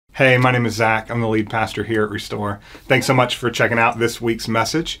Hey, my name is Zach. I'm the lead pastor here at Restore. Thanks so much for checking out this week's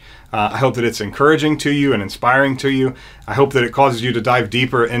message. I hope that it's encouraging to you and inspiring to you. I hope that it causes you to dive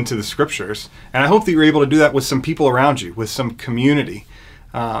deeper into the scriptures. And I hope that you're able to do that with some people around you, with some community.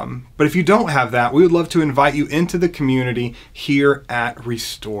 But if you don't have that, we would love to invite you into the community here at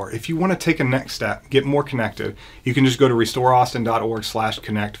Restore. If you want to take a next step, get more connected, you can just go to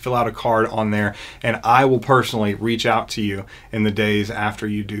restoreaustin.org/connect, fill out a card on there, and I will personally reach out to you in the days after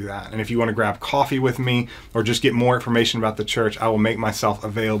you do that. And if you want to grab coffee with me or just get more information about the church, I will make myself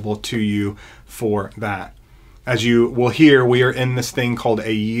available to you for that. As you will hear, we are in this thing called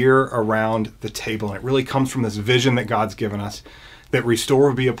a year around the table, and it really comes from this vision that God's given us, that Restore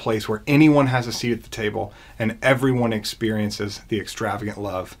will be a place where anyone has a seat at the table and everyone experiences the extravagant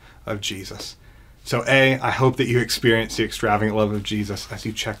love of Jesus. So A, I hope that you experience the extravagant love of Jesus as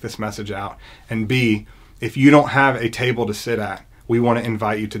you check this message out. And B, if you don't have a table to sit at, we want to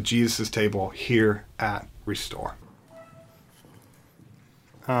invite you to Jesus' table here at Restore.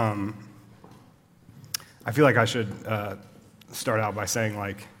 I feel like I should start out by saying,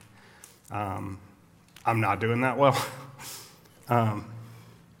 I'm not doing that well.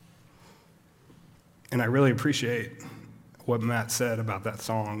 And I really appreciate what Matt said about that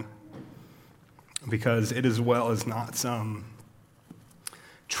song, because it as well is not some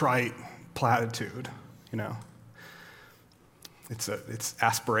trite platitude, you know. It's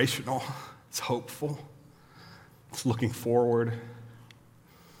aspirational, it's hopeful, it's looking forward,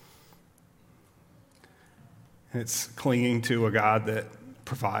 and it's clinging to a God that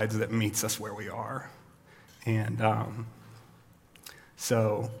provides, that meets us where we are. And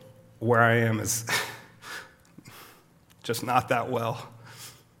so where I am is just not that well,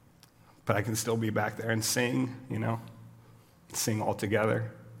 but I can still be back there and sing, sing all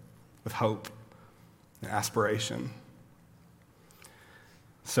together with hope and aspiration.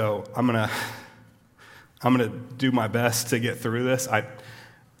 So I'm gonna do my best to get through this. I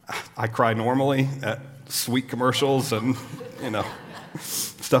cry normally at sweet commercials and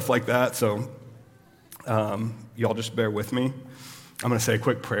stuff like that. So y'all just bear with me. I'm going to say a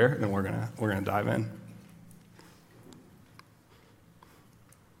quick prayer, and then we're going to dive in.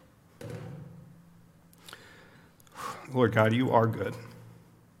 Lord God, you are good,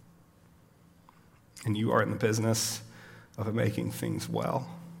 and you are in the business of making things well.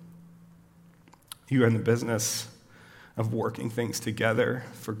 You are in the business of working things together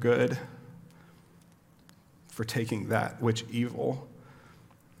for good, for taking that which evil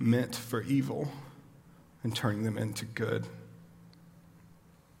meant for evil and turning them into good.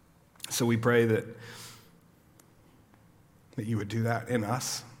 So we pray that you would do that in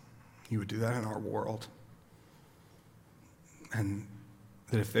us, you would do that in our world, and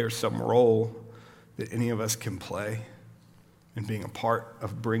that if there's some role that any of us can play in being a part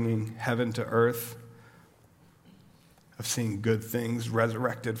of bringing heaven to earth, of seeing good things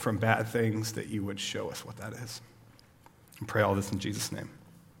resurrected from bad things, that you would show us what that is. And pray all this in Jesus' name.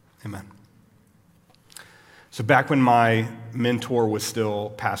 Amen. So back when my mentor was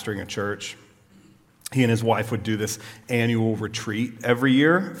still pastoring a church, he and his wife would do this annual retreat every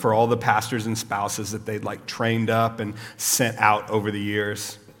year for all the pastors and spouses that they'd trained up and sent out over the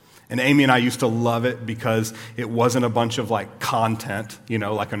years. And Amy and I used to love it because it wasn't a bunch of content,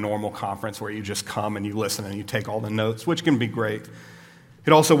 like a normal conference where you just come and you listen and you take all the notes, which can be great.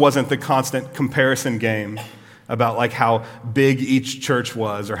 It also wasn't the constant comparison game about how big each church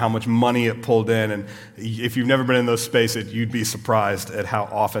was or how much money it pulled in. And if you've never been in those spaces, you'd be surprised at how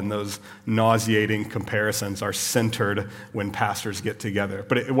often those nauseating comparisons are centered when pastors get together.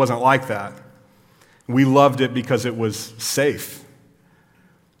 But it wasn't like that. We loved it because it was safe,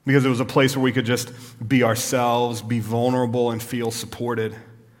 because it was a place where we could just be ourselves, be vulnerable, and feel supported.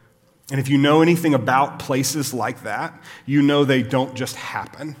 And if you know anything about places like that, you know they don't just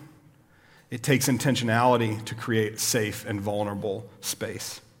happen. It takes intentionality to create safe and vulnerable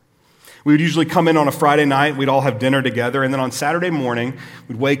space. We would usually come in on a Friday night, we'd all have dinner together, and then on Saturday morning,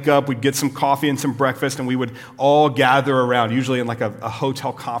 we'd wake up, we'd get some coffee and some breakfast, and we would all gather around, usually in a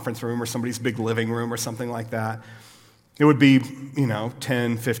hotel conference room or somebody's big living room or something like that. It would be,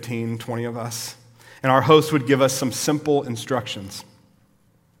 10, 15, 20 of us. And our host would give us some simple instructions.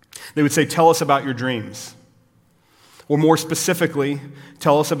 They would say, tell us about your dreams. Or more specifically,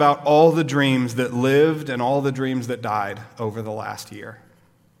 tell us about all the dreams that lived and all the dreams that died over the last year.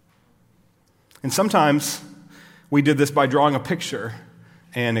 And sometimes we did this by drawing a picture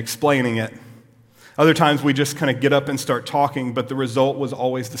and explaining it. Other times we just kind of get up and start talking, but the result was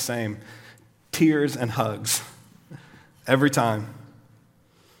always the same. Tears and hugs. Every time.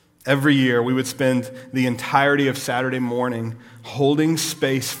 Every year, we would spend the entirety of Saturday morning holding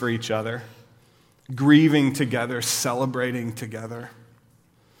space for each other, grieving together, celebrating together.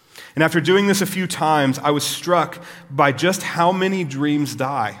 And after doing this a few times, I was struck by just how many dreams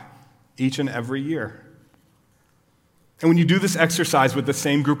die each and every year. And when you do this exercise with the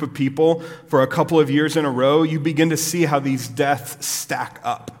same group of people for a couple of years in a row, you begin to see how these deaths stack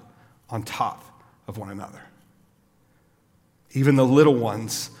up on top of one another. Even the little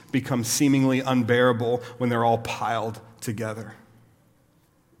ones become seemingly unbearable when they're all piled together.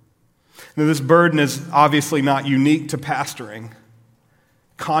 Now, this burden is obviously not unique to pastoring.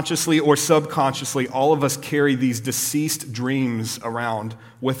 Consciously or subconsciously, all of us carry these deceased dreams around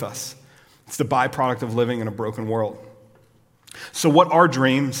with us. It's the byproduct of living in a broken world. So what are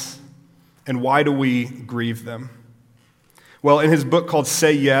dreams, and why do we grieve them? Well, in his book called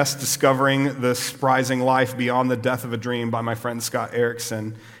Say Yes, Discovering the Surprising Life Beyond the Death of a Dream by my friend Scott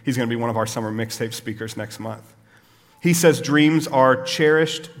Erickson, he's going to be one of our summer mixtape speakers next month. He says dreams are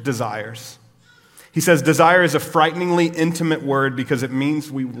cherished desires. He says desire is a frighteningly intimate word because it means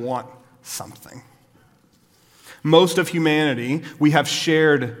we want something. Most of humanity, we have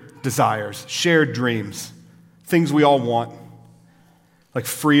shared desires, shared dreams, things we all want, like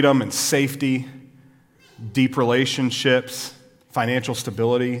freedom and safety, deep relationships, financial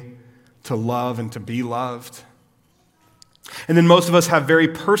stability, to love and to be loved. And then most of us have very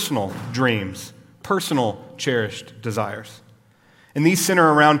personal dreams, personal cherished desires. And these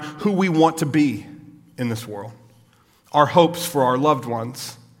center around who we want to be in this world, our hopes for our loved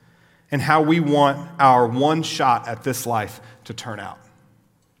ones, and how we want our one shot at this life to turn out.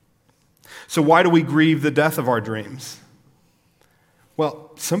 So why do we grieve the death of our dreams?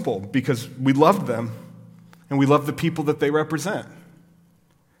 Well, simple, because we loved them and we love the people that they represent.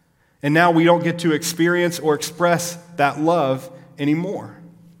 And now we don't get to experience or express that love anymore.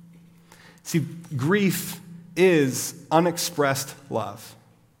 See, grief is unexpressed love.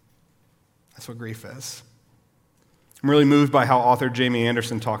 That's what grief is. I'm really moved by how author Jamie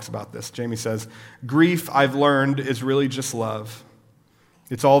Anderson talks about this. Jamie says, "Grief, I've learned, is really just love.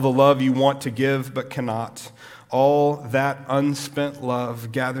 It's all the love you want to give but cannot. All that unspent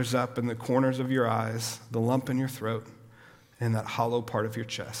love gathers up in the corners of your eyes, the lump in your throat, and that hollow part of your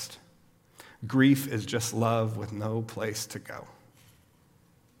chest. Grief is just love with no place to go."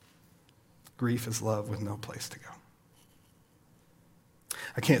 Grief is love with no place to go.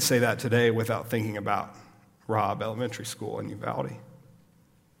 I can't say that today without thinking about Robb Elementary School in Uvalde,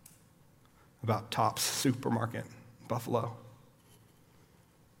 about Tops Supermarket in Buffalo,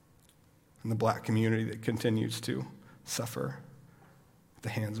 and the black community that continues to suffer at the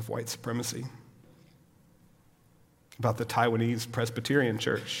hands of white supremacy, about the Taiwanese Presbyterian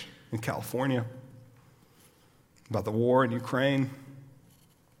Church in California, about the war in Ukraine,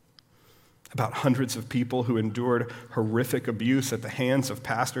 about hundreds of people who endured horrific abuse at the hands of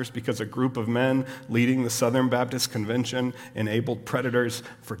pastors because a group of men leading the Southern Baptist Convention enabled predators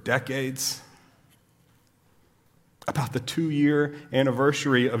for decades, about the 2-year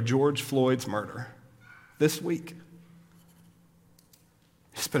anniversary of George Floyd's murder this week.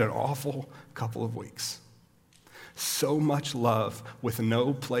 It's been an awful couple of weeks. So much love with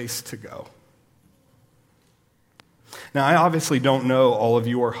no place to go. Now, I obviously don't know all of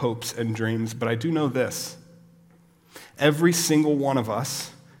your hopes and dreams, but I do know this. Every single one of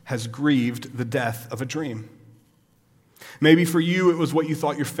us has grieved the death of a dream. Maybe for you, it was what you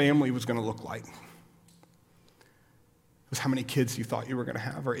thought your family was going to look like. It was how many kids you thought you were going to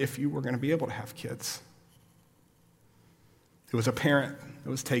have, or if you were going to be able to have kids. It was a parent that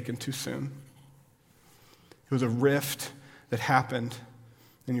was taken too soon. It was a rift that happened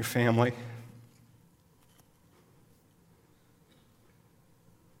in your family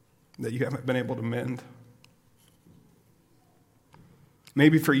that you haven't been able to mend.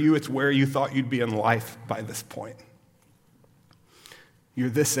 Maybe for you, it's where you thought you'd be in life by this point. You're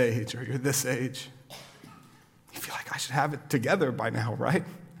this age, or you're this age. You feel like I should have it together by now, right?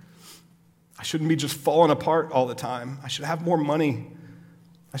 I shouldn't be just falling apart all the time. I should have more money.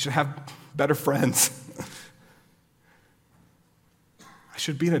 I should have better friends. I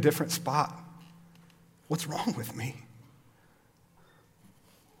should be in a different spot. What's wrong with me?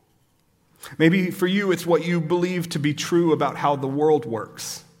 Maybe for you, it's what you believe to be true about how the world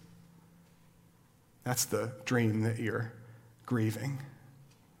works. That's the dream that you're grieving.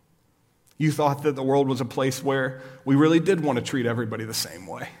 You thought that the world was a place where we really did want to treat everybody the same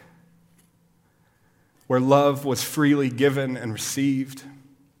way, where love was freely given and received.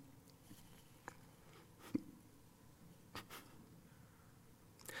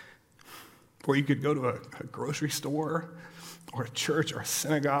 Where you could go to a grocery store or a church or a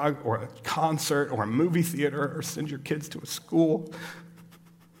synagogue or a concert or a movie theater or send your kids to a school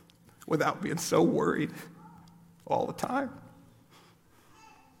without being so worried all the time.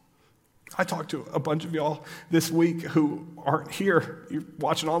 I talked to a bunch of y'all this week who aren't here. You're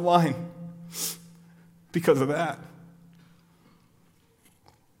watching online because of that.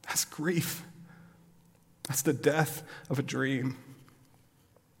 That's grief. That's the death of a dream.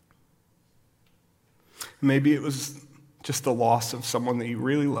 Maybe it was just the loss of someone that you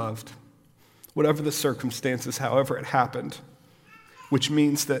really loved. Whatever the circumstances, however it happened, which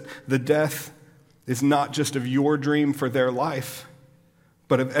means that the death is not just of your dream for their life,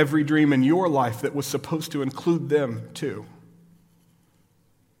 but of every dream in your life that was supposed to include them too.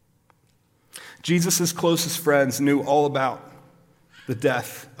 Jesus' closest friends knew all about the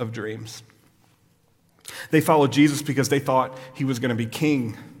death of dreams. They followed Jesus because they thought he was going to be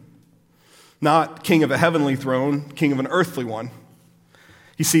king. Not king of a heavenly throne, king of an earthly one.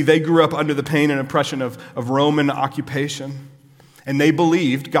 You see, they grew up under the pain and oppression of Roman occupation. And they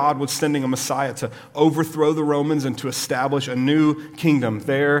believed God was sending a Messiah to overthrow the Romans and to establish a new kingdom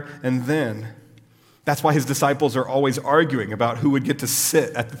there and then. That's why his disciples are always arguing about who would get to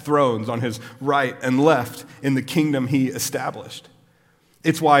sit at the thrones on his right and left in the kingdom he established.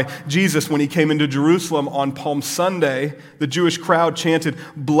 It's why Jesus, when he came into Jerusalem on Palm Sunday, the Jewish crowd chanted,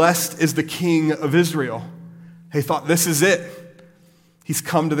 "Blessed is the King of Israel." They thought, this is it. He's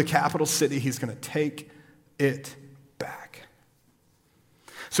come to the capital city. He's going to take it back.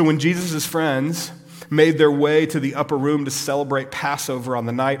 So when Jesus' friends made their way to the upper room to celebrate Passover on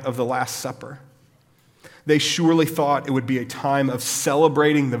the night of the Last Supper, they surely thought it would be a time of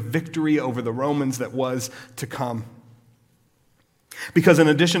celebrating the victory over the Romans that was to come. Because in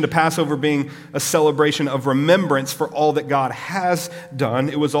addition to Passover being a celebration of remembrance for all that God has done,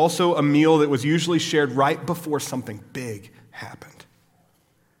 it was also a meal that was usually shared right before something big happened.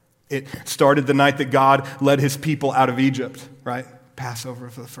 It started the night that God led his people out of Egypt, right? Passover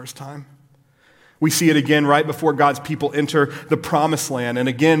for the first time. We see it again right before God's people enter the promised land, and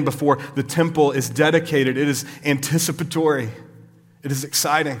again before the temple is dedicated. It is anticipatory. It is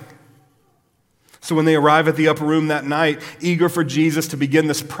exciting. So when they arrive at the upper room that night, eager for Jesus to begin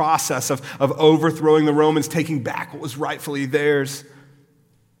this process of overthrowing the Romans, taking back what was rightfully theirs,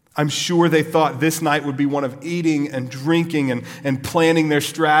 I'm sure they thought this night would be one of eating and drinking and planning their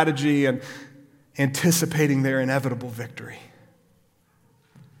strategy and anticipating their inevitable victory.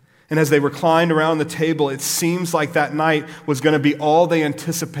 And as they reclined around the table, it seems like that night was going to be all they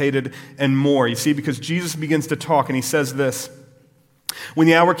anticipated and more. You see, because Jesus begins to talk and he says this. When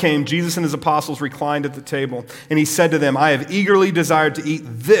the hour came, Jesus and his apostles reclined at the table, and he said to them, "I have eagerly desired to eat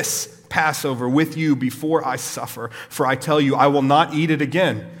this Passover with you before I suffer, for I tell you, I will not eat it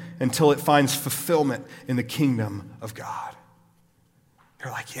again until it finds fulfillment in the kingdom of God."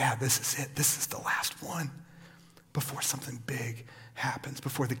 They're like, yeah, this is it. This is the last one before something big happens,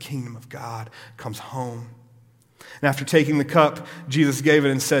 before the kingdom of God comes home. And after taking the cup, Jesus gave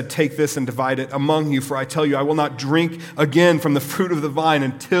it and said, "Take this and divide it among you, for I tell you, I will not drink again from the fruit of the vine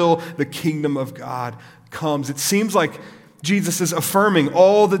until the kingdom of God comes." It seems like Jesus is affirming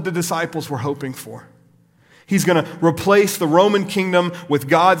all that the disciples were hoping for. He's going to replace the Roman kingdom with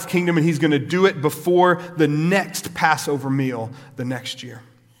God's kingdom, and he's going to do it before the next Passover meal the next year.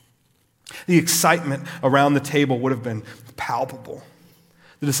 The excitement around the table would have been palpable.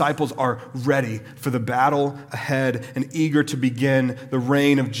 The disciples are ready for the battle ahead and eager to begin the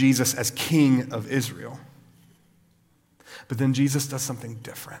reign of Jesus as King of Israel. But then Jesus does something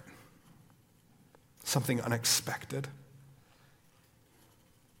different, something unexpected,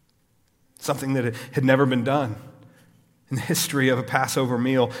 something that had never been done in the history of a Passover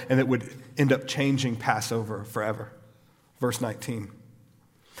meal and that would end up changing Passover forever. Verse 19.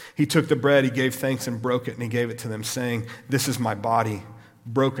 He took the bread, he gave thanks and broke it, and he gave it to them, saying, "This is my body,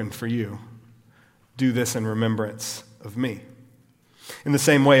 broken for you. Do this in remembrance of me." In the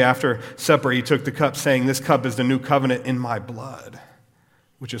same way, after supper, he took the cup, saying, "This cup is the new covenant in my blood,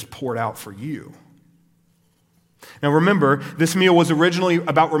 which is poured out for you." Now remember, this meal was originally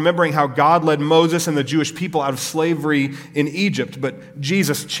about remembering how God led Moses and the Jewish people out of slavery in Egypt, but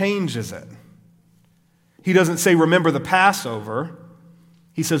Jesus changes it. He doesn't say, "Remember the Passover."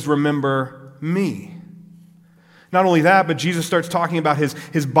 He says, "Remember me." Not only that, but Jesus starts talking about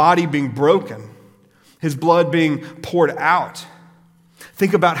his body being broken, his blood being poured out.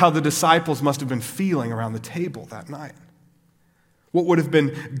 Think about how the disciples must have been feeling around the table that night. What would have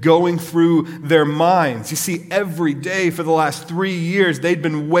been going through their minds? You see, every day for the last 3 years, they'd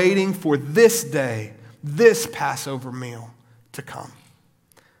been waiting for this day, this Passover meal to come.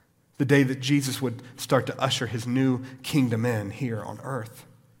 the day that Jesus would start to usher his new kingdom in here on earth.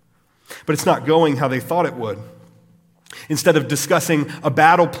 But it's not going how they thought it would. Instead of discussing a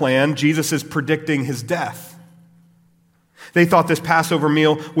battle plan, Jesus is predicting his death. They thought this Passover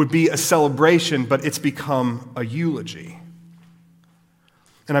meal would be a celebration, but it's become a eulogy.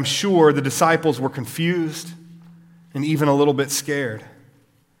 And I'm sure the disciples were confused and even a little bit scared.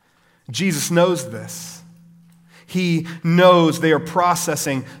 Jesus knows this. He knows they are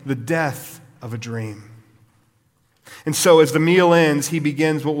processing the death of a dream. And so as the meal ends, he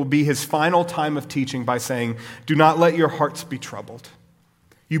begins what will be his final time of teaching by saying, "Do not let your hearts be troubled.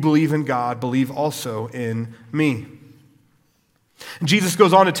 You believe in God, believe also in me." And Jesus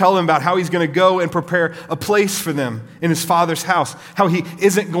goes on to tell them about how he's going to go and prepare a place for them in his Father's house, how he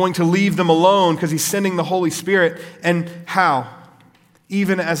isn't going to leave them alone because he's sending the Holy Spirit, and how,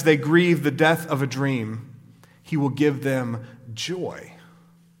 even as they grieve the death of a dream, he will give them joy.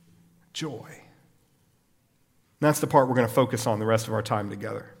 Joy. And that's the part we're going to focus on the rest of our time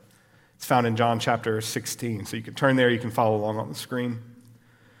together. It's found in John chapter 16. So you can turn there, you can follow along on the screen.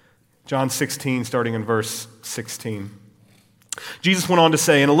 John 16, starting in verse 16. Jesus went on to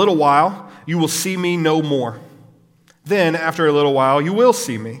say, "In a little while, you will see me no more. Then, after a little while, you will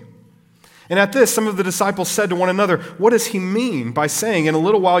see me." And at this, some of the disciples said to one another, "What does he mean by saying, 'In a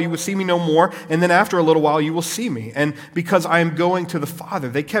little while you will see me no more, and then after a little while you will see me'? And because I am going to the Father."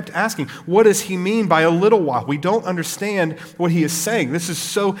 They kept asking, "What does he mean by a little while? We don't understand what he is saying." This is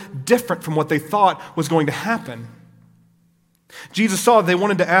so different from what they thought was going to happen. Jesus saw they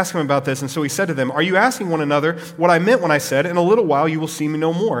wanted to ask him about this, and so he said to them, "Are you asking one another what I meant when I said, 'In a little while you will see me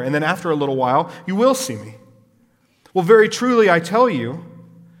no more, and then after a little while you will see me'? Well, very truly I tell you,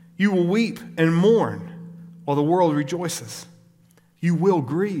 you will weep and mourn while the world rejoices. You will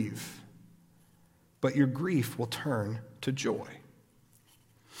grieve, but your grief will turn to joy.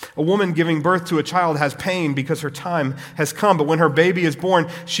 A woman giving birth to a child has pain because her time has come, but when her baby is born,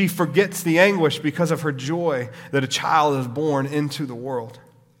 she forgets the anguish because of her joy that a child is born into the world.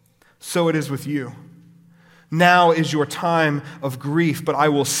 So it is with you. Now is your time of grief, but I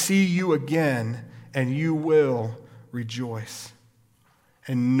will see you again, and you will rejoice.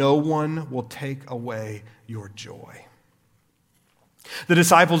 And no one will take away your joy." The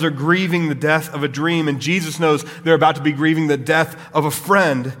disciples are grieving the death of a dream, and Jesus knows they're about to be grieving the death of a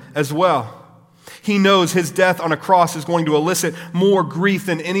friend as well. He knows his death on a cross is going to elicit more grief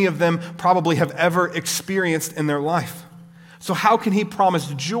than any of them probably have ever experienced in their life. So how can he promise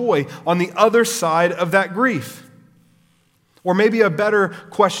joy on the other side of that grief? Or maybe a better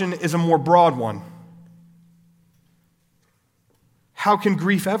question is a more broad one. How can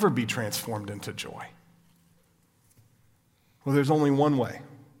grief ever be transformed into joy? Well, there's only one way: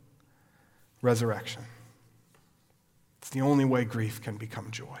 resurrection. It's the only way grief can become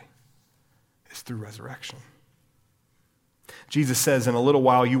joy, is through resurrection. Jesus says, "In a little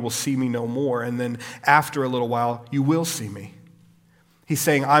while you will see me no more, and then after a little while you will see me." He's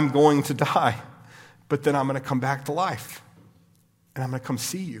saying, I'm going to die, but then I'm going to come back to life, and I'm going to come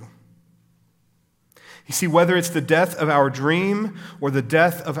see you. You see, whether it's the death of our dream or the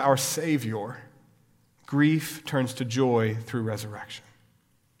death of our Savior, grief turns to joy through resurrection.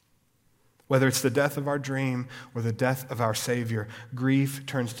 Whether it's the death of our dream or the death of our Savior, grief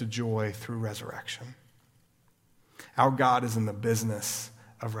turns to joy through resurrection. Our God is in the business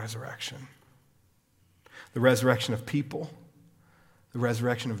of resurrection. The resurrection of people, the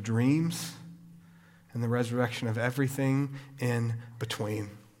resurrection of dreams, and the resurrection of everything in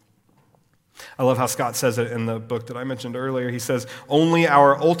between. I love how Scott says it in the book that I mentioned earlier. He says, "Only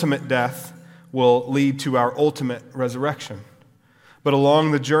our ultimate death will lead to our ultimate resurrection. But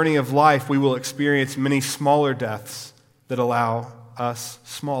along the journey of life, we will experience many smaller deaths that allow us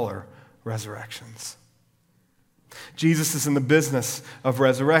smaller resurrections." Jesus is in the business of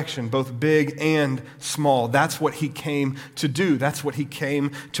resurrection, both big and small. That's what he came to do. That's what he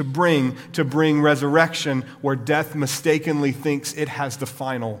came to bring resurrection where death mistakenly thinks it has the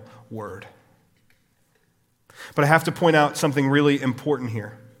final word. But I have to point out something really important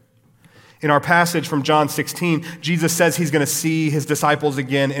here. In our passage from John 16, Jesus says he's going to see his disciples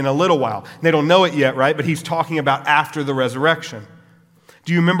again in a little while. They don't know it yet, right? But he's talking about after the resurrection.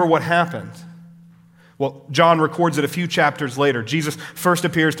 Do you remember what happened? Well, John records it a few chapters later. Jesus first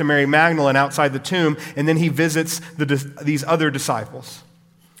appears to Mary Magdalene outside the tomb, and then he visits these other disciples.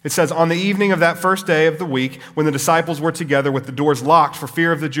 It says, "On the evening of that first day of the week, when the disciples were together with the doors locked for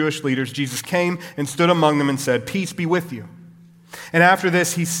fear of the Jewish leaders, Jesus came and stood among them and said, 'Peace be with you.' And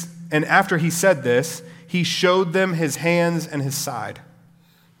after he said this, he showed them his hands and his side.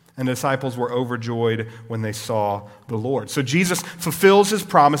 And the disciples were overjoyed when they saw the Lord. So Jesus fulfills his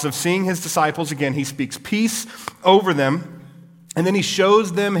promise of seeing his disciples again. He speaks peace over them, and then he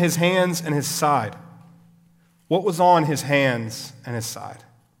shows them his hands and his side. What was on his hands and his side?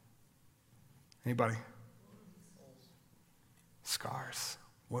 Anybody? Scars,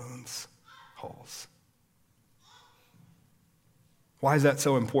 wounds, holes. Why is that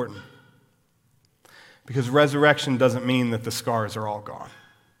so important? Because resurrection doesn't mean that the scars are all gone.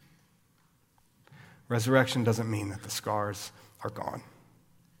 Resurrection doesn't mean that the scars are gone.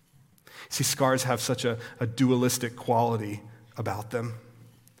 See, scars have such a dualistic quality about them.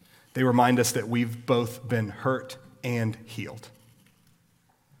 They remind us that we've both been hurt and healed,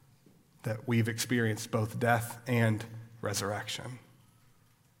 that we've experienced both death and resurrection.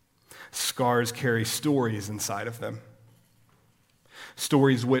 Scars carry stories inside of them.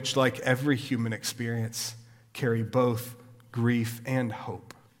 Stories which, like every human experience, carry both grief and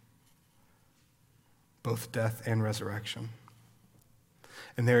hope, both death and resurrection.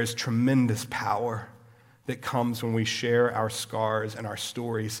 And there is tremendous power that comes when we share our scars and our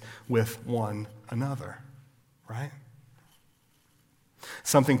stories with one another, right?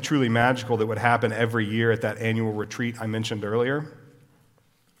 Something truly magical that would happen every year at that annual retreat I mentioned earlier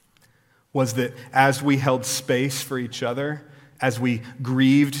was that as we held space for each other, as we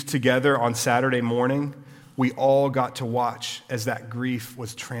grieved together on Saturday morning, we all got to watch as that grief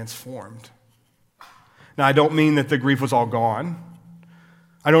was transformed. Now, I don't mean that the grief was all gone.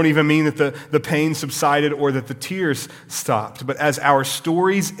 I don't even mean that the pain subsided or that the tears stopped. But as our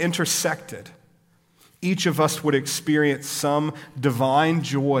stories intersected, each of us would experience some divine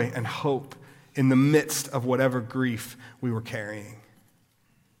joy and hope in the midst of whatever grief we were carrying.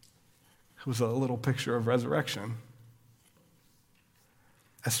 It was a little picture of resurrection.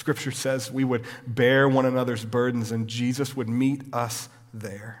 As Scripture says, we would bear one another's burdens and Jesus would meet us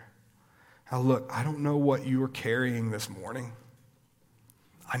there. Now look, I don't know what you are carrying this morning.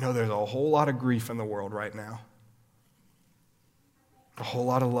 I know there's a whole lot of grief in the world right now. A whole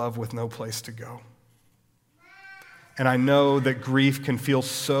lot of love with no place to go. And I know that grief can feel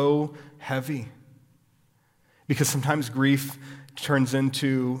so heavy because sometimes grief turns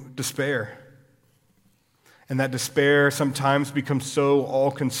into despair. And that despair sometimes becomes so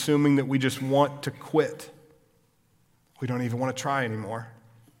all-consuming that we just want to quit. We don't even want to try anymore.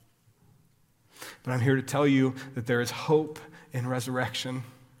 But I'm here to tell you that there is hope in resurrection.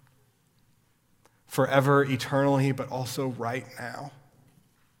 Forever, eternally, but also right now.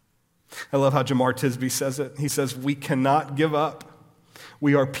 I love how Jamar Tisby says it. He says, we cannot give up.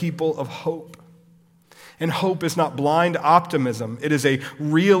 We are people of hope. And hope is not blind optimism. It is a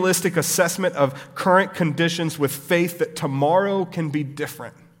realistic assessment of current conditions with faith that tomorrow can be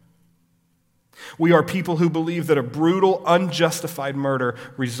different. We are people who believe that a brutal, unjustified murder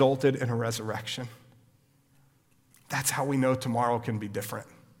resulted in a resurrection. That's how we know tomorrow can be different.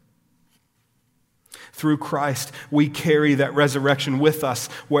 Through Christ, we carry that resurrection with us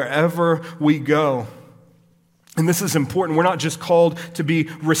wherever we go. And this is important. We're not just called to be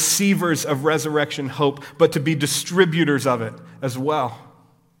receivers of resurrection hope, but to be distributors of it as well.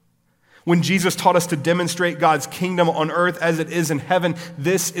 When Jesus taught us to demonstrate God's kingdom on earth as it is in heaven,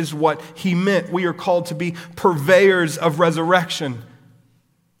 this is what he meant. We are called to be purveyors of resurrection,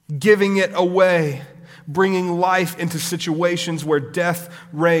 giving it away, bringing life into situations where death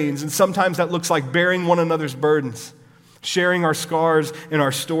reigns. And sometimes that looks like bearing one another's burdens, sharing our scars and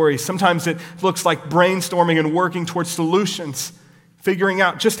our stories. Sometimes it looks like brainstorming and working towards solutions, figuring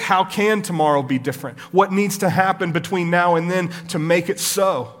out just how can tomorrow be different, what needs to happen between now and then to make it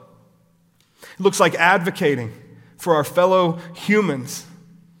so. It looks like advocating for our fellow humans,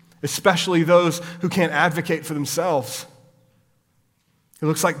 especially those who can't advocate for themselves. It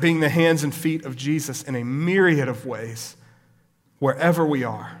looks like being the hands and feet of Jesus in a myriad of ways, wherever we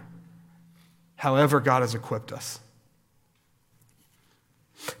are, however God has equipped us.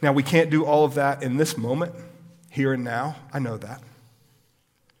 Now, we can't do all of that in this moment, here and now. I know that.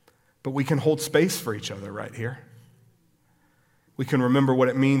 But we can hold space for each other right here. We can remember what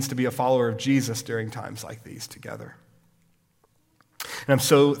it means to be a follower of Jesus during times like these together. And I'm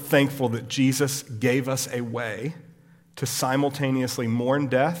so thankful that Jesus gave us a way to simultaneously mourn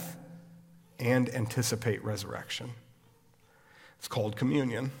death and anticipate resurrection. It's called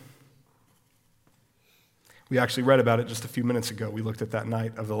communion. We actually read about it just a few minutes ago. We looked at that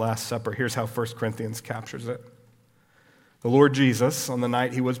night of the Last Supper. Here's how 1 Corinthians captures it. The Lord Jesus, on the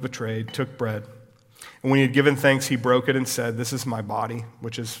night he was betrayed, took bread. And when he had given thanks, he broke it and said, "This is my body,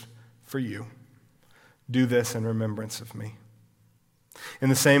 which is for you. Do this in remembrance of me." In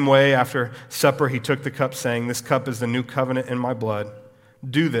the same way, after supper, he took the cup, saying, "This cup is the new covenant in my blood.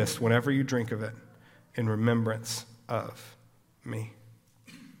 Do this whenever you drink of it in remembrance of me.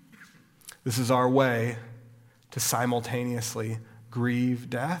 This is our way to simultaneously grieve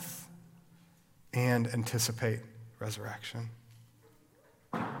death and anticipate resurrection.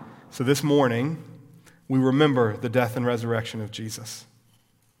 So this morning, we remember the death and resurrection of Jesus.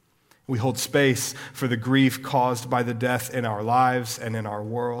 We hold space for the grief caused by the death in our lives and in our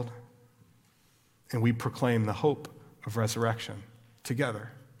world. And we proclaim the hope of resurrection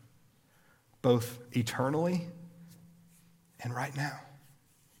together, both eternally and right now.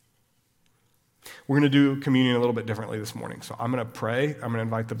 We're going to do communion a little bit differently this morning. So I'm going to pray. I'm going to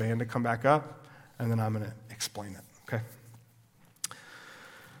invite the band to come back up, and then I'm going to explain it, okay?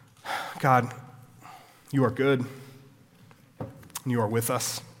 God, you are good. You are with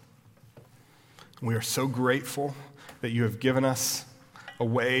us. We are so grateful that you have given us a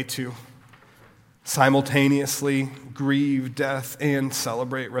way to simultaneously grieve death and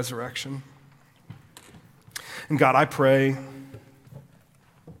celebrate resurrection. And God, I pray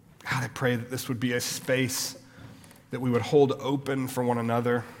that this would be a space that we would hold open for one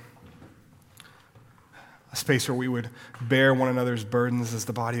another, a space where we would bear one another's burdens as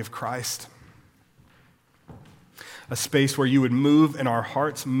the body of Christ, a space where you would move in our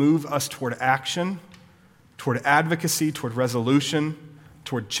hearts, move us toward action, toward advocacy, toward resolution,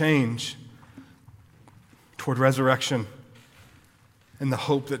 toward change, toward resurrection, and the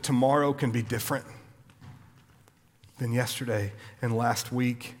hope that tomorrow can be different than yesterday and last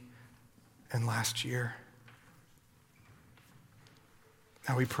week and last year.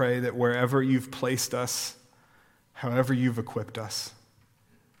 Now we pray that wherever you've placed us, however you've equipped us,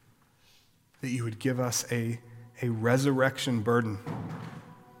 that you would give us a resurrection burden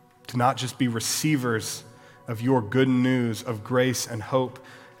to not just be receivers of your good news of grace and hope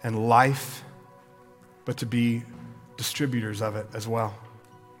and life, but to be distributors of it as well.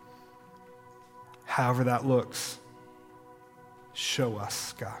 However that looks, show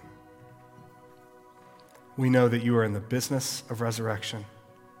us, God. We know that you are in the business of resurrection.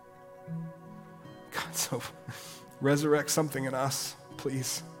 God, so resurrect something in us,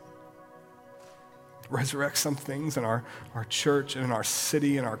 please. Resurrect some things in our church and in our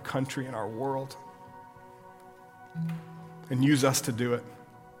city, in our country, in our world. And use us to do it.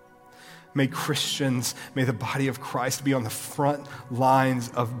 May Christians, may the body of Christ be on the front lines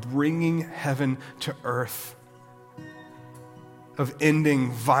of bringing heaven to earth, of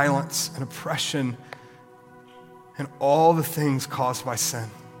ending violence and oppression and all the things caused by sin.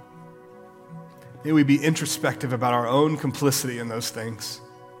 May we be introspective about our own complicity in those things.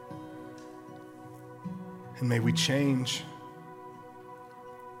 And may we change.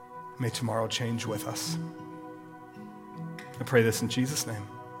 May tomorrow change with us. I pray this in Jesus' name.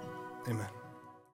 Amen.